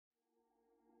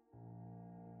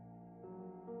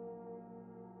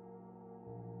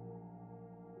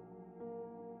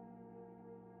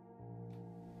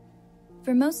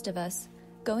For most of us,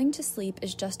 going to sleep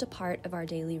is just a part of our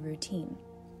daily routine.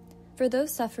 For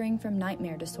those suffering from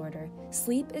nightmare disorder,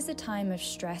 sleep is a time of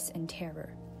stress and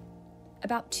terror.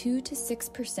 About 2 to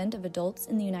 6% of adults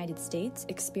in the United States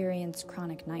experience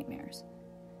chronic nightmares.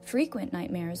 Frequent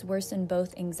nightmares worsen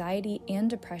both anxiety and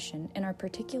depression and are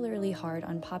particularly hard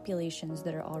on populations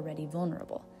that are already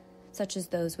vulnerable, such as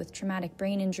those with traumatic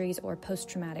brain injuries or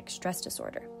post-traumatic stress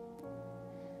disorder.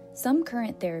 Some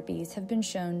current therapies have been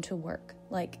shown to work,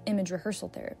 like image rehearsal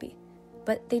therapy,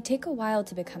 but they take a while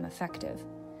to become effective.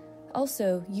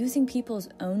 Also, using people's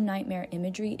own nightmare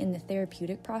imagery in the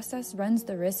therapeutic process runs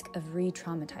the risk of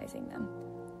re-traumatizing them.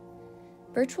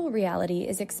 Virtual reality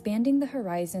is expanding the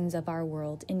horizons of our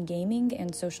world in gaming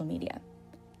and social media.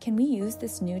 Can we use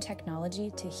this new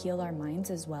technology to heal our minds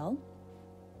as well?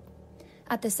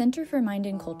 At the Center for Mind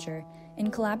and Culture,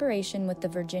 in collaboration with the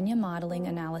Virginia Modeling,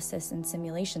 Analysis, and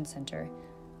Simulation Center,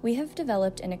 we have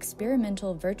developed an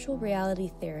experimental virtual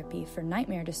reality therapy for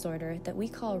nightmare disorder that we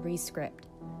call Rescript.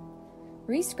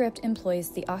 Rescript employs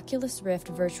the Oculus Rift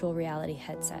virtual reality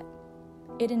headset.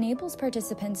 It enables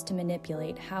participants to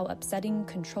manipulate how upsetting,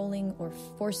 controlling, or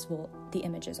forceful the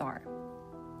images are.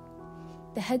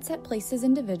 The headset places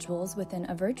individuals within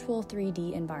a virtual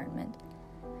 3D environment.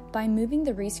 By moving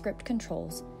the Rescript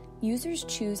controls, users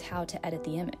choose how to edit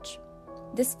the image.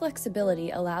 This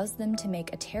flexibility allows them to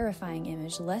make a terrifying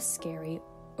image less scary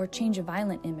or change a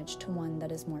violent image to one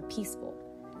that is more peaceful.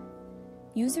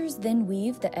 Users then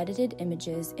weave the edited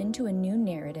images into a new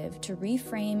narrative to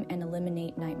reframe and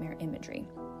eliminate nightmare imagery.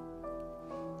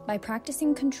 By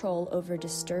practicing control over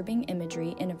disturbing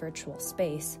imagery in a virtual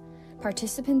space,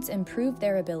 participants improve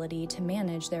their ability to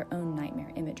manage their own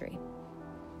nightmare imagery.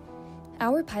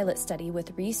 Our pilot study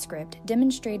with Rescript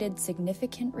demonstrated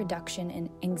significant reduction in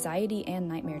anxiety and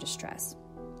nightmare distress.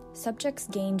 Subjects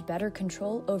gained better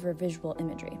control over visual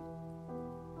imagery.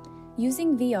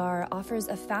 Using VR offers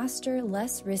a faster,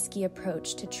 less risky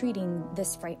approach to treating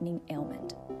this frightening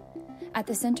ailment. At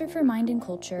the Center for Mind and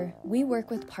Culture, we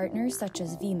work with partners such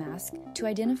as VMask to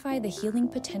identify the healing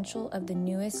potential of the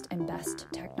newest and best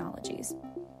technologies.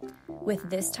 With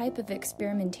this type of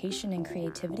experimentation and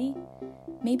creativity,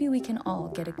 maybe we can all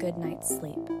get a good night's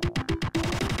sleep.